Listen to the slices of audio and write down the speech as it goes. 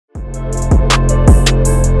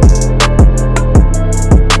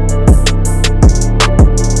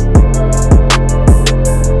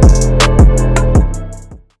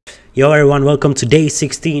Yo everyone, welcome to day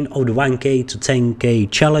 16 of the 1k to 10k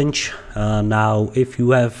challenge. Now if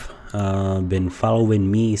you have been following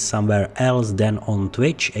me somewhere else than on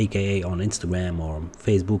Twitch, aka on Instagram or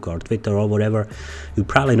Facebook or Twitter or whatever, you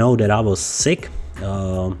probably know that I was sick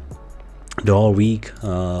the whole week.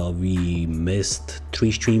 We missed 3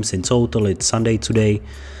 streams in total. It's Sunday today,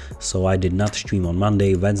 so I did not stream on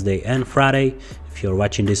Monday, Wednesday and Friday. If you're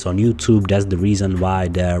watching this on YouTube, that's the reason why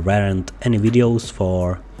there weren't any videos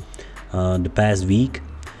for the past week.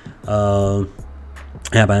 Yeah,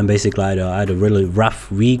 but basically I had a really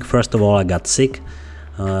rough week. First of all, I got sick,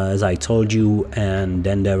 as I told you, and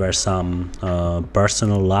then there were some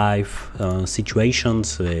personal life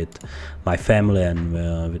situations with my family and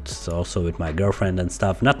also with my girlfriend and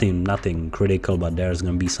stuff. Nothing critical, but there's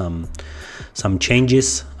gonna be some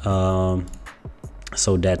changes.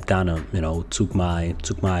 So that kind of took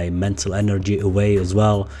my mental energy away as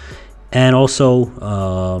well. And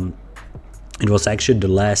also it was actually the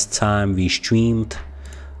last time we streamed.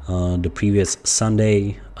 The previous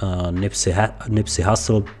Sunday, Nipsey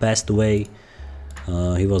Hussle passed away.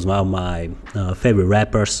 He was one of my favorite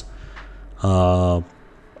rappers, and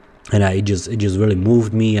it just really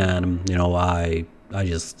moved me. And I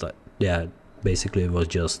just yeah, basically it was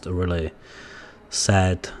just a really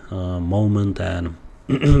sad moment, and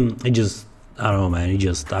it just, I don't know, man.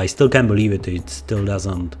 I still can't believe it. It still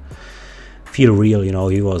doesn't feel real.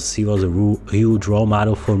 He was a huge role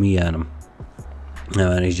model for me, and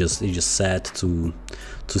it's just sad to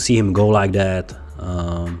see him go like that.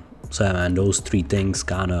 So yeah, man, those 3 things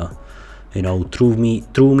kind of threw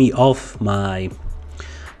me off my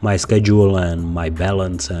schedule and my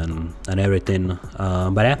balance and everything.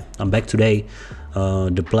 But yeah, I'm back today.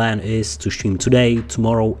 The plan is to stream today,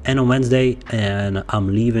 tomorrow and on Wednesday, and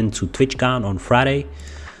I'm leaving to TwitchCon on Friday.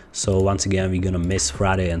 So once again, we're gonna miss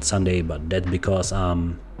Friday and Sunday, but that's because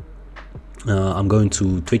I'm going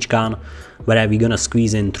to TwitchCon. But we're gonna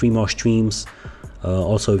squeeze in 3 more streams.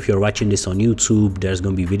 Also, if you're watching this on YouTube, there's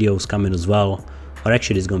gonna be videos coming as well. Or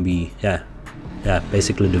actually, it's gonna be yeah,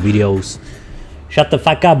 basically the videos. Shut the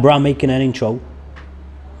fuck up, bro! I'm making an intro.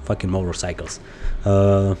 Fucking motorcycles.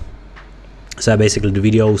 So basically, the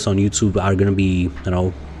videos on YouTube are gonna be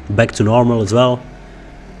back to normal as well.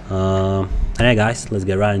 And yeah, guys, let's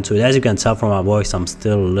get right into it. As you can tell from my voice, I'm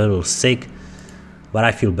still a little sick, but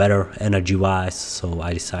I feel better energy wise, so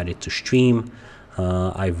I decided to stream.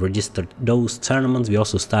 I've registered those tournaments. We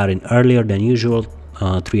also started earlier than usual,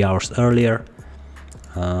 3 hours earlier.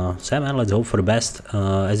 So yeah, man, let's hope for the best.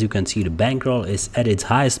 As you can see, the bankroll is at its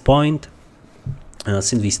highest point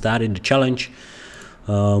since we started the challenge,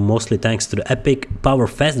 mostly thanks to the epic power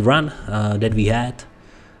fest run that we had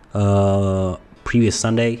previous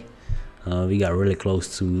Sunday. We got really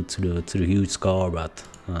close to the huge score, but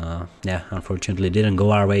yeah, unfortunately it didn't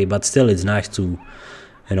go our way. But still, it's nice to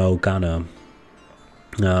kind of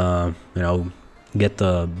get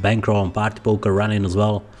the bankroll and party poker running as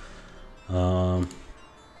well. So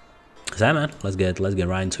yeah, man, let's get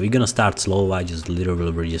right into it. We're gonna start slow. I just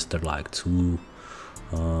literally registered like 2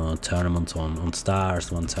 tournaments on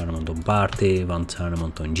Stars, 1 tournament on Party, 1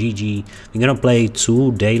 tournament on GG. We're gonna play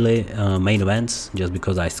 2 daily main events just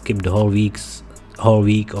because I skipped the whole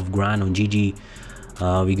week of grind on GG.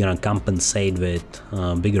 We're gonna compensate with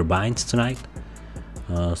bigger binds tonight.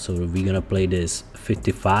 So we're gonna play this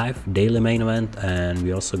 55 daily main event, and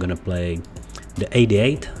we're also gonna play the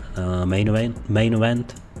 88 main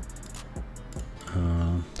event.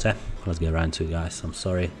 So yeah, let's get right into it, guys. I'm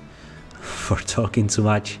sorry for talking too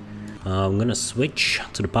much. I'm gonna switch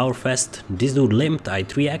to the power fest. This dude limped. I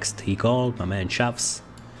 3x'd. He called. My man shoves.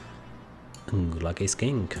 Good luck, ace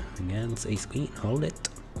king against ace queen. Hold it.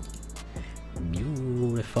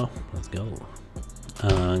 Beautiful. Let's go.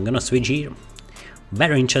 I'm gonna switch here.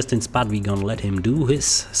 Very interesting spot. We're gonna let him do his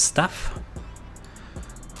stuff.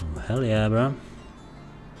 Oh, hell yeah, bro.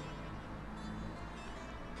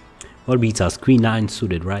 What beats us? Queen 9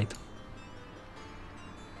 suited, right?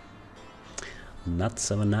 Not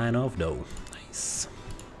 7-9 off though. Nice.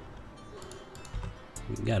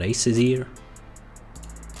 We got aces here.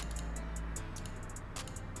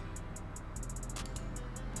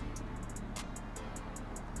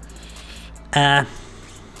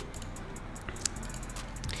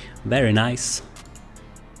 Very nice.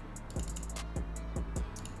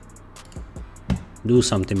 Do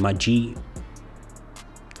something, my G.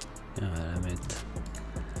 Damn it.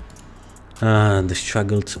 The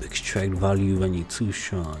struggle to extract value when you're too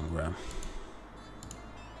strong, bro.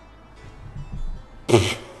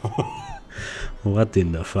 What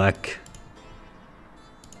in the fuck?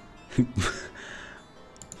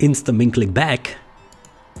 Insta min click back.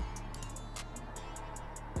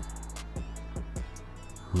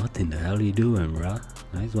 hell you doing, bruh?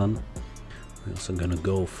 Nice one. We're also gonna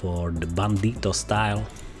go for the bandito style.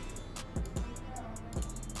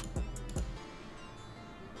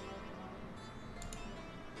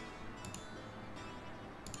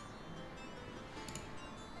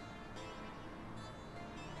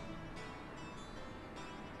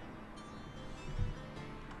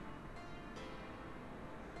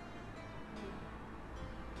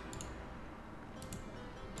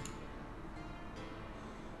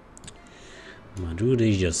 My dude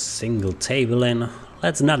is just single table in.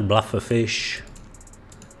 Let's not bluff a fish.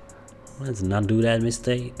 Let's not do that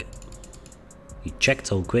mistake. He checked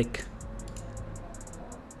so quick.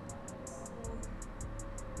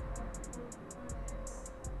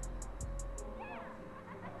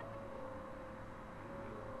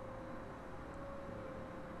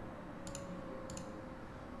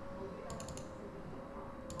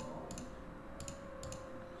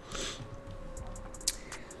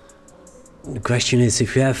 The question is,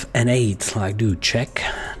 if you have an 8, like, do you check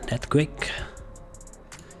that quick?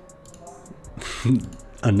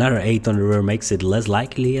 Another 8 on the river makes it less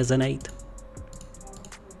likely as an 8.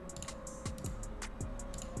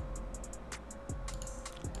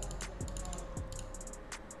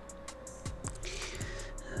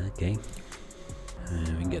 Okay.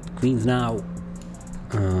 We get queens now.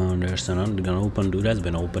 There's another gonna open, dude. That's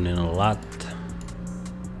been opening a lot.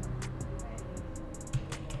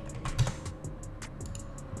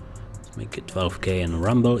 Make it 12k and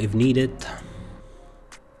rumble if needed.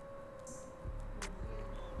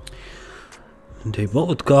 They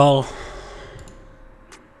both call.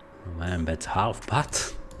 Oh man, that's half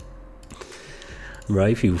pot. Bro,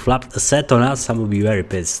 if you flapped a set on us, I would be very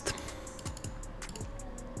pissed.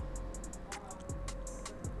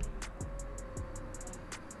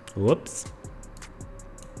 Whoops.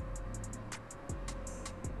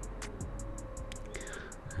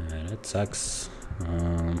 That sucks.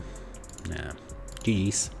 Yeah,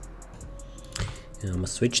 GG's. I'm gonna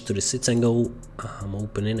switch to the sits and go. I'm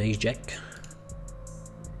opening ace jack.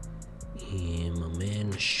 And my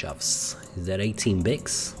man shoves. Is that 18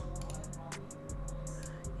 bigs?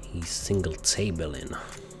 He's single tabling.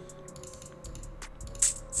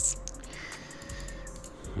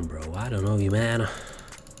 Bro, I don't know you, man.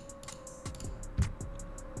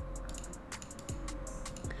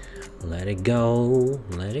 Let it go,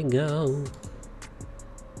 let it go.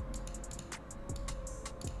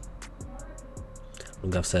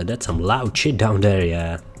 Look, I've said that's some loud shit down there,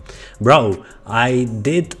 yeah. Bro, I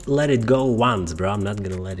did let it go once, bro. I'm not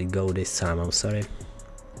gonna let it go this time, I'm sorry.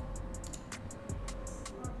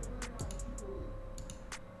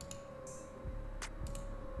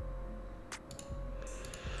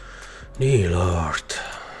 Dear Lord.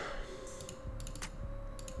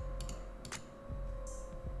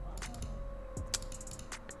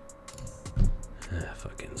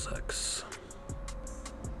 Fucking sucks.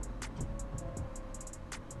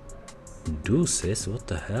 Deuces, what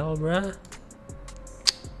the hell, bruh?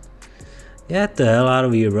 Get the hell out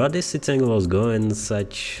of here, bro. This sitting was going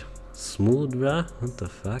such smooth, bruh. What the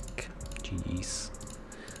fuck? Jeez.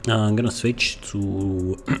 I'm gonna switch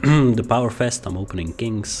to the power fest. I'm opening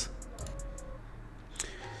kings.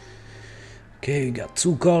 Okay, we got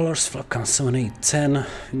 2 colors. Flop comes 7, 8, 10.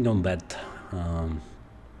 We don't bet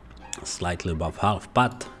slightly above half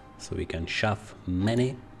pot, so we can shove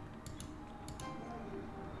many.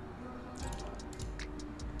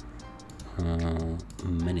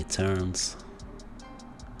 Many turns.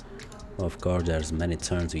 Of course, there's many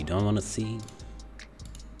turns we don't want to see.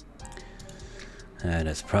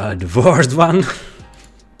 That's probably the worst one.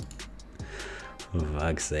 For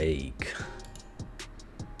fuck's sake.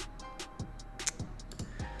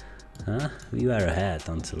 Huh? We were ahead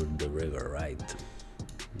until the river, right?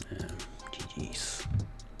 GG's.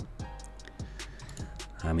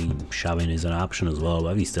 I mean, shoving is an option as well,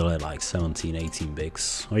 but we still had like 17, 18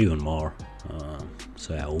 bigs, or even more.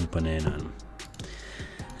 So I open in, and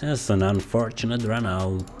that's an unfortunate run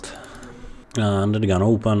out. Under the gun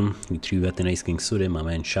open, we 3-bet an ace king suited. My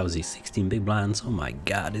man shoves his 16 big blinds. Oh my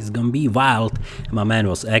god, it's gonna be wild. And my man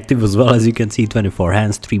was active as well, as you can see. 24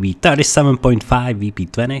 hands, 3B 37.5, VP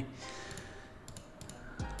 20.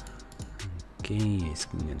 Okay, ace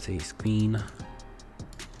king and ace queen.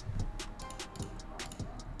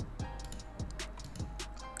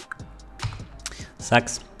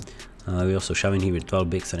 Sucks. We also shoving here with 12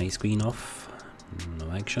 bigs and ace queen off.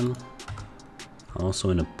 No action. Also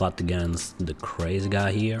in a pot against the crazy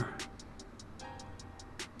guy here.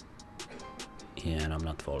 Yeah, and I'm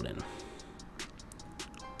not folding.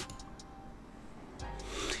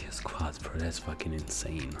 Squads, bro, that's fucking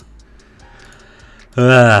insane.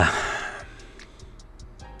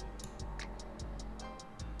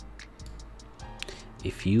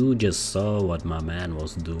 If you just saw what my man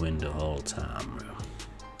was doing the whole time.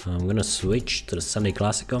 I'm gonna switch to the Sunday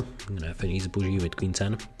Classico. I'm gonna have an easy push here with Queen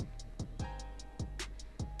 10.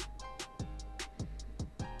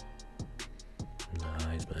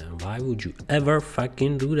 Nice, man. Why would you ever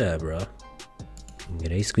fucking do that, bro?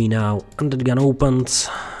 Get ace queen now. Under the gun opens.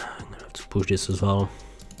 I'm gonna have to push this as well.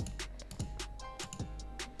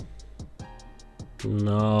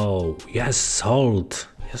 No. Yes, hold.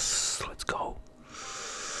 Yes, let's go.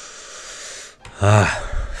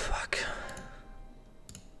 Fuck.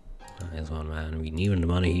 Nice one, man. We need the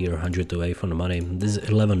money here. 100 away from the money. This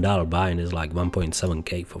 $11 buy and is like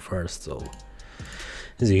 1.7k for first, so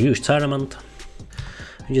it's a huge tournament.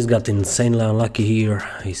 We just got insanely unlucky here.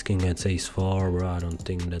 Ace king gets ace 4, bro. I don't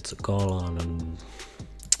think that's a call on.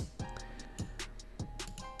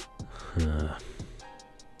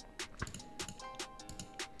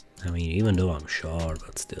 I mean, even though I'm short,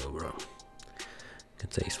 but still, bro.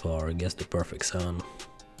 It's ace 4, I guess the perfect 7.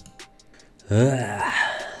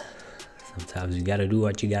 Sometimes you gotta do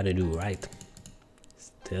what you gotta do, right?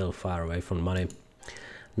 Still far away from the money.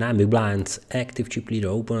 9 big blinds, active chip leader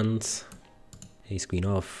opens. Ace queen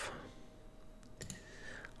off.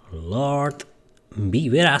 Lord, be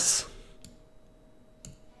with us.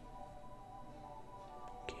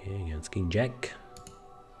 Okay, against king jack.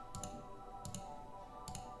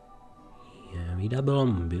 Yeah, we double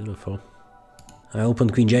him, beautiful. I open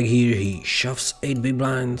queen jack here, he shoves 8 big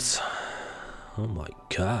blinds. Oh my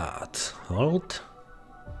god, hold.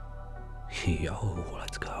 Yo,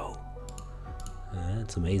 let's go.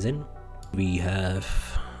 That's amazing. We have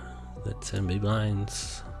the 10 big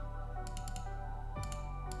blinds.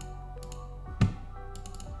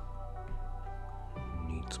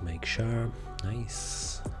 Need to make sure.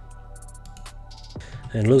 Nice.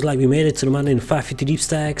 And it looks like we made it to the money in 550 deep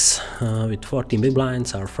stacks with 14 big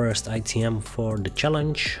blinds. Our first ITM for the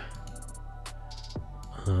challenge.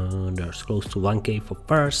 There's close to 1k for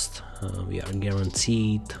first. We are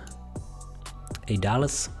guaranteed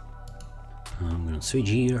 $8. I'm gonna switch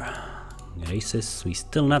here. Aces. We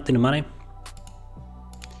still not in the money.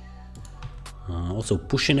 Also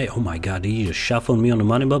pushing it. Oh my god, he just shuffled me on the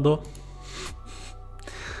money bubble.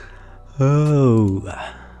 Oh.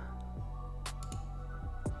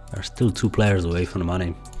 There's still 2 players away from the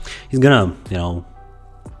money. He's gonna, you know,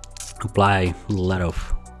 apply a lot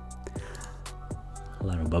of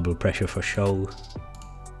bubble pressure for show.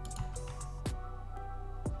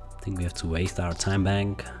 I think we have to waste our time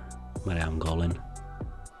bank, but I'm calling.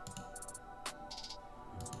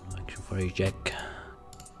 Action for ace jack.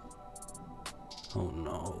 Oh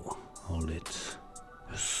no, hold it.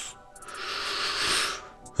 Yes.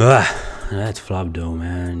 That flop though,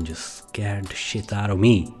 man, just scared the shit out of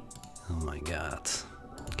me. Oh my god.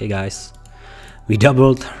 Okay guys, we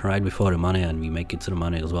doubled right before the money and we make it to the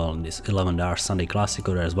money as well in this $11 Sunday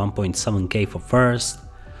Classico. There's 1.7k for first.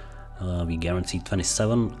 We guarantee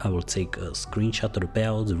 27. I will take a screenshot of the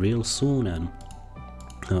payouts real soon and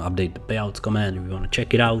update the payouts command if you want to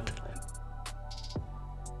check it out.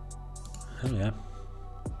 Hell yeah.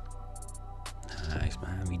 Nice,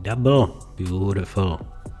 man, we double. Beautiful.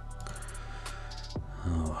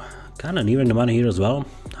 Oh, kind of nearing the money here as well,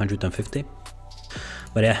 150.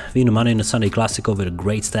 But yeah, we in the money in the Sunday Classico with a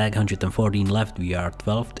great stack, 114 left. We are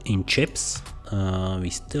 12th in chips. We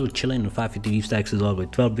still chilling in 550 deep stacks as well with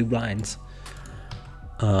 12 big blinds.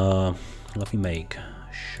 Let me make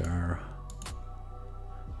sure.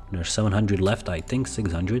 There's 700 left, I think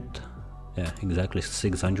 600. Yeah, exactly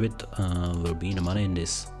 600 will be in the money in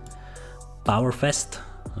this Power Fest.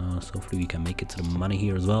 So hopefully we can make it to the money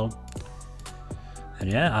here as well.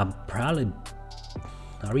 And yeah, I'm probably...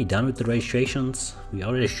 Are we done with the registrations? We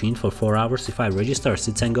already streamed for 4 hours. If I register,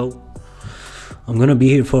 sit and go, I'm gonna be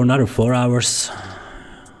here for another 4 hours.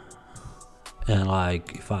 And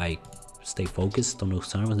like, if I stay focused on those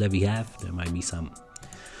tournaments that we have, there might be some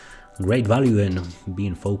great value in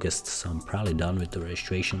being focused. So I'm probably done with the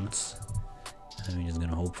registrations. And we're just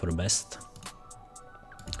gonna hope for the best.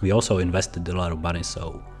 We also invested a lot of money,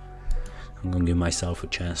 so I'm gonna give myself a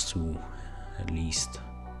chance to at least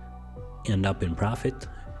end up in profit.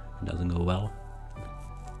 It doesn't go well.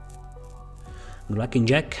 Good luck in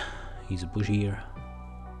jack. He's a push here.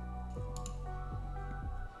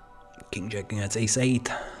 King jack against ace 8.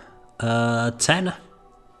 10.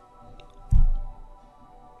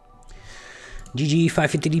 GG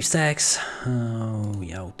 550 deep stacks.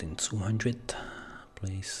 We out in 200.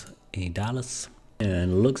 Place $8.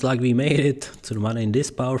 And looks like we made it to the money in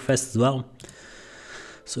this Power Fest as well.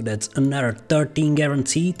 So that's another 13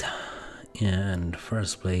 guaranteed. And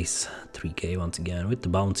first place 3k once again with the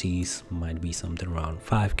bounties. Might be something around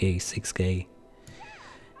 5k, 6k.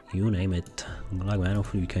 You name it. Good luck, man.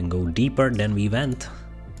 Hopefully we can go deeper than we went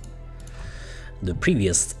the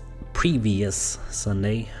previous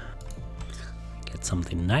Sunday. Get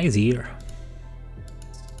something nice here.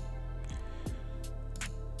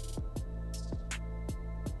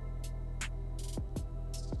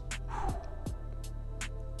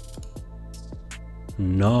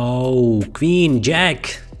 No, Queen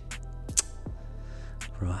Jack.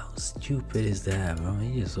 Bro, how stupid is that, bro?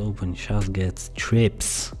 He just open shot, gets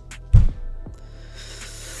trips.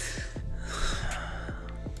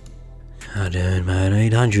 Oh, dude, man,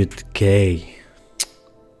 800k.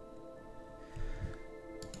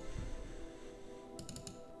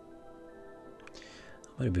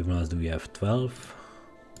 How many big blinds do we have? 12.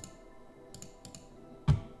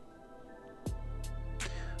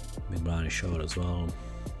 Big blind is short as well.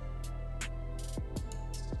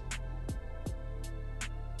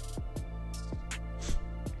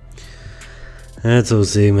 That's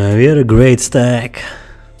OC, man. We had a great stack.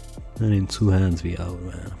 And in 2 hands we out,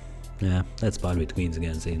 man. Yeah, that spot with queens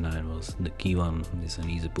against a9 was the key one. This is an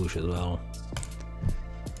easy push as well.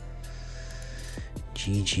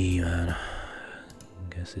 GG, man.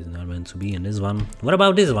 Guess it's not meant to be in this one. What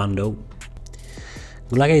about this one, though?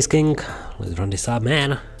 Good luck, ace king. Let's run this up,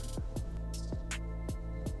 man.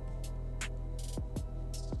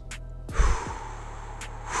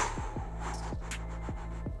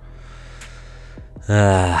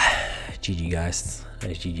 GG, guys.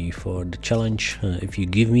 That's GG for the challenge. If you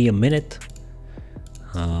give me a minute,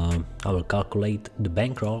 I will calculate the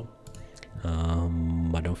bankroll.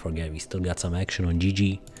 But don't forget, we still got some action on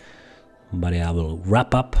GG. But yeah, I will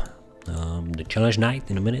wrap up the challenge night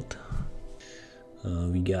in a minute.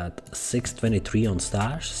 We got 623 on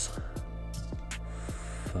stars,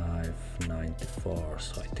 594.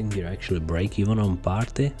 So I think we're actually break even on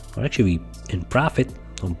party, or actually we in profit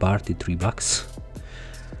on party, $3.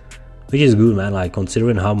 Which is good, man, like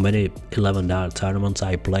considering how many $11 tournaments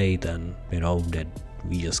I played, and you know that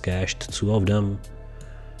we just cashed 2 of them,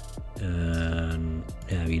 and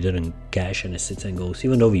yeah, we didn't cash any sits and goes,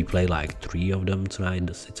 even though we played like 3 of them tonight.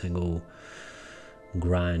 The sits and go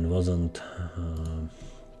grind wasn't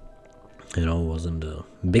you know, wasn't the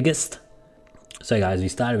biggest. So guys, we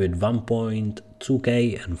started with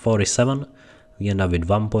 1.2k and 47. We end up with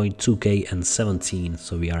 1.2k and 17,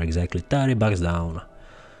 so we are exactly $30 down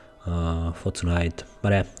for tonight.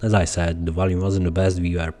 But yeah, as I said, the volume wasn't the best.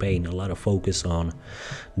 We were paying a lot of focus on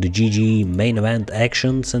the GG main event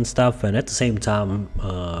actions and stuff, and at the same time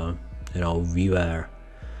you know, we were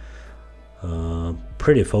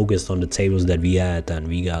pretty focused on the tables that we had, and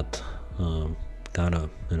we got kind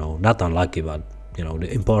of, you know, not unlucky, but you know,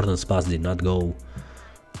 the important spots did not go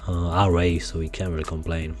our way, so we can't really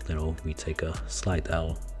complain. You know, we take a slight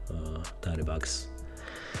L, $30.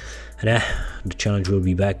 And yeah, the challenge will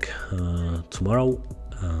be back tomorrow.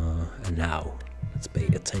 And now let's pay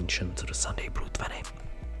attention to the Sunday Blue 20.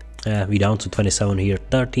 Yeah, we down to 27 here.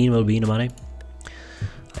 13 will be in the money.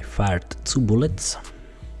 I fired 2 bullets.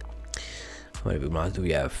 How many big blinds do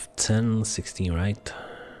we have? 10, 16, right?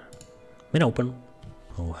 Min open.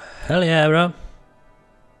 Oh hell yeah, bro.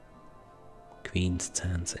 Queens,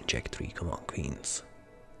 10s, and Jack 3. Come on, queens.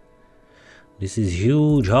 This is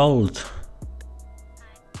huge hold.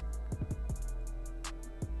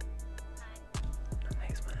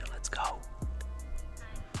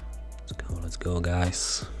 Let's go,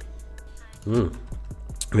 guys.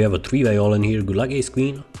 We have a 3-way all in here. Good luck, ace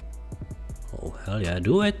queen. Oh hell yeah,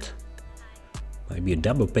 do it. Might be a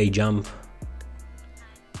double pay jump.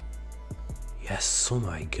 Yes, oh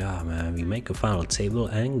my god, man. We make a final table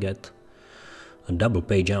and get a double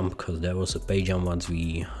pay jump, because there was a pay jump once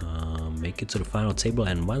we make it to the final table,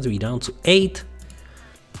 and once we down to 8.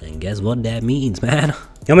 And guess what that means, man?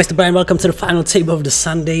 Yo, Mr. Brian, welcome to the final table of the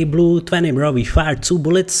Sunday Blue 20, bro. We fired 2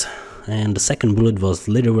 bullets. And the second bullet was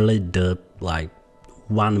literally the like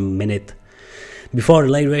 1 minute before the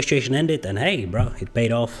late registration ended, and hey, bro, it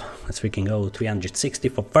paid off. Let's freaking go. 360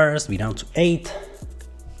 for first. We down to 8.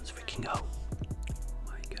 Let's freaking go. Oh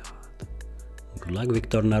my god. Good luck,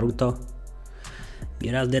 Victor Naruto.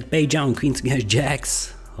 Get us that pay down. Queens against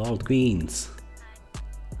jacks. All queens.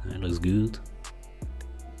 That looks good.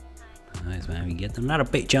 Nice, man. We get another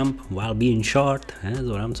pay jump while being short. That's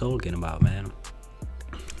what I'm talking about, man.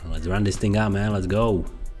 Let's run this thing out, man. Let's go.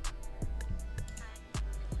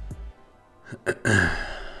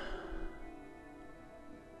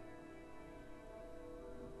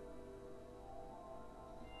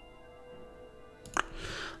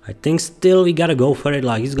 I think still we gotta go for it.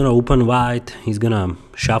 Like, he's gonna open wide. He's gonna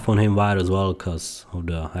shove on him wide as well because of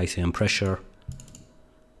the ICM pressure.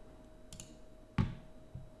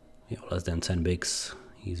 Yeah, less than 10 bigs.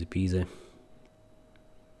 Easy peasy.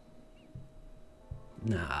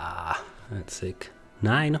 Nah, that's sick.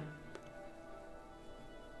 9.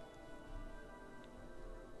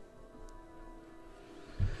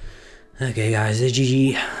 Okay, guys,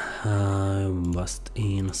 GG. Was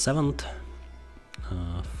in 7th.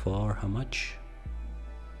 For how much?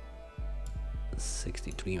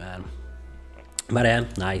 63, man. But yeah,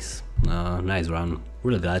 nice. Nice run.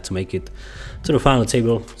 Really glad to make it to the final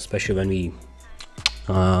table, especially when we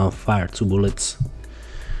fired 2 bullets.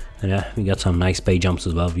 And yeah, we got some nice pay jumps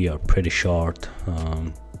as well. We are pretty short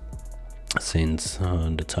since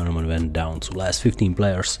the tournament went down to last 15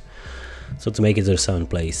 players. So to make it to the 7th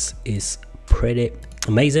place is pretty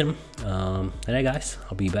amazing. And yeah, guys,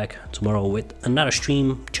 I'll be back tomorrow with another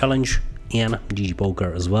stream challenge and GG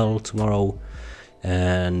Poker as well tomorrow.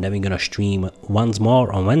 And then we're gonna stream once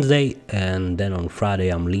more on Wednesday, and then on Friday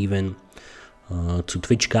I'm leaving to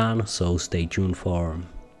TwitchCon, so stay tuned for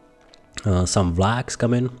some vlogs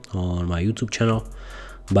coming on my YouTube channel.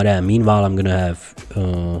 But meanwhile, I'm gonna have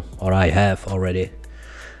or I have already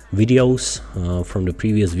videos from the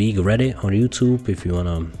previous week ready on YouTube. If you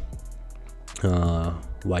wanna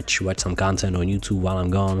watch some content on YouTube while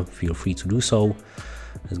I'm gone, feel free to do so.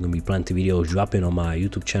 There's gonna be plenty of videos dropping on my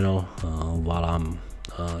YouTube channel while I'm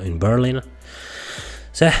in Berlin.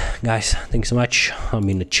 So guys, thanks so much. I'm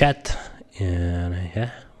in the chat, and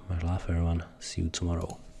yeah, much love everyone. See you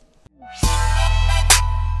tomorrow.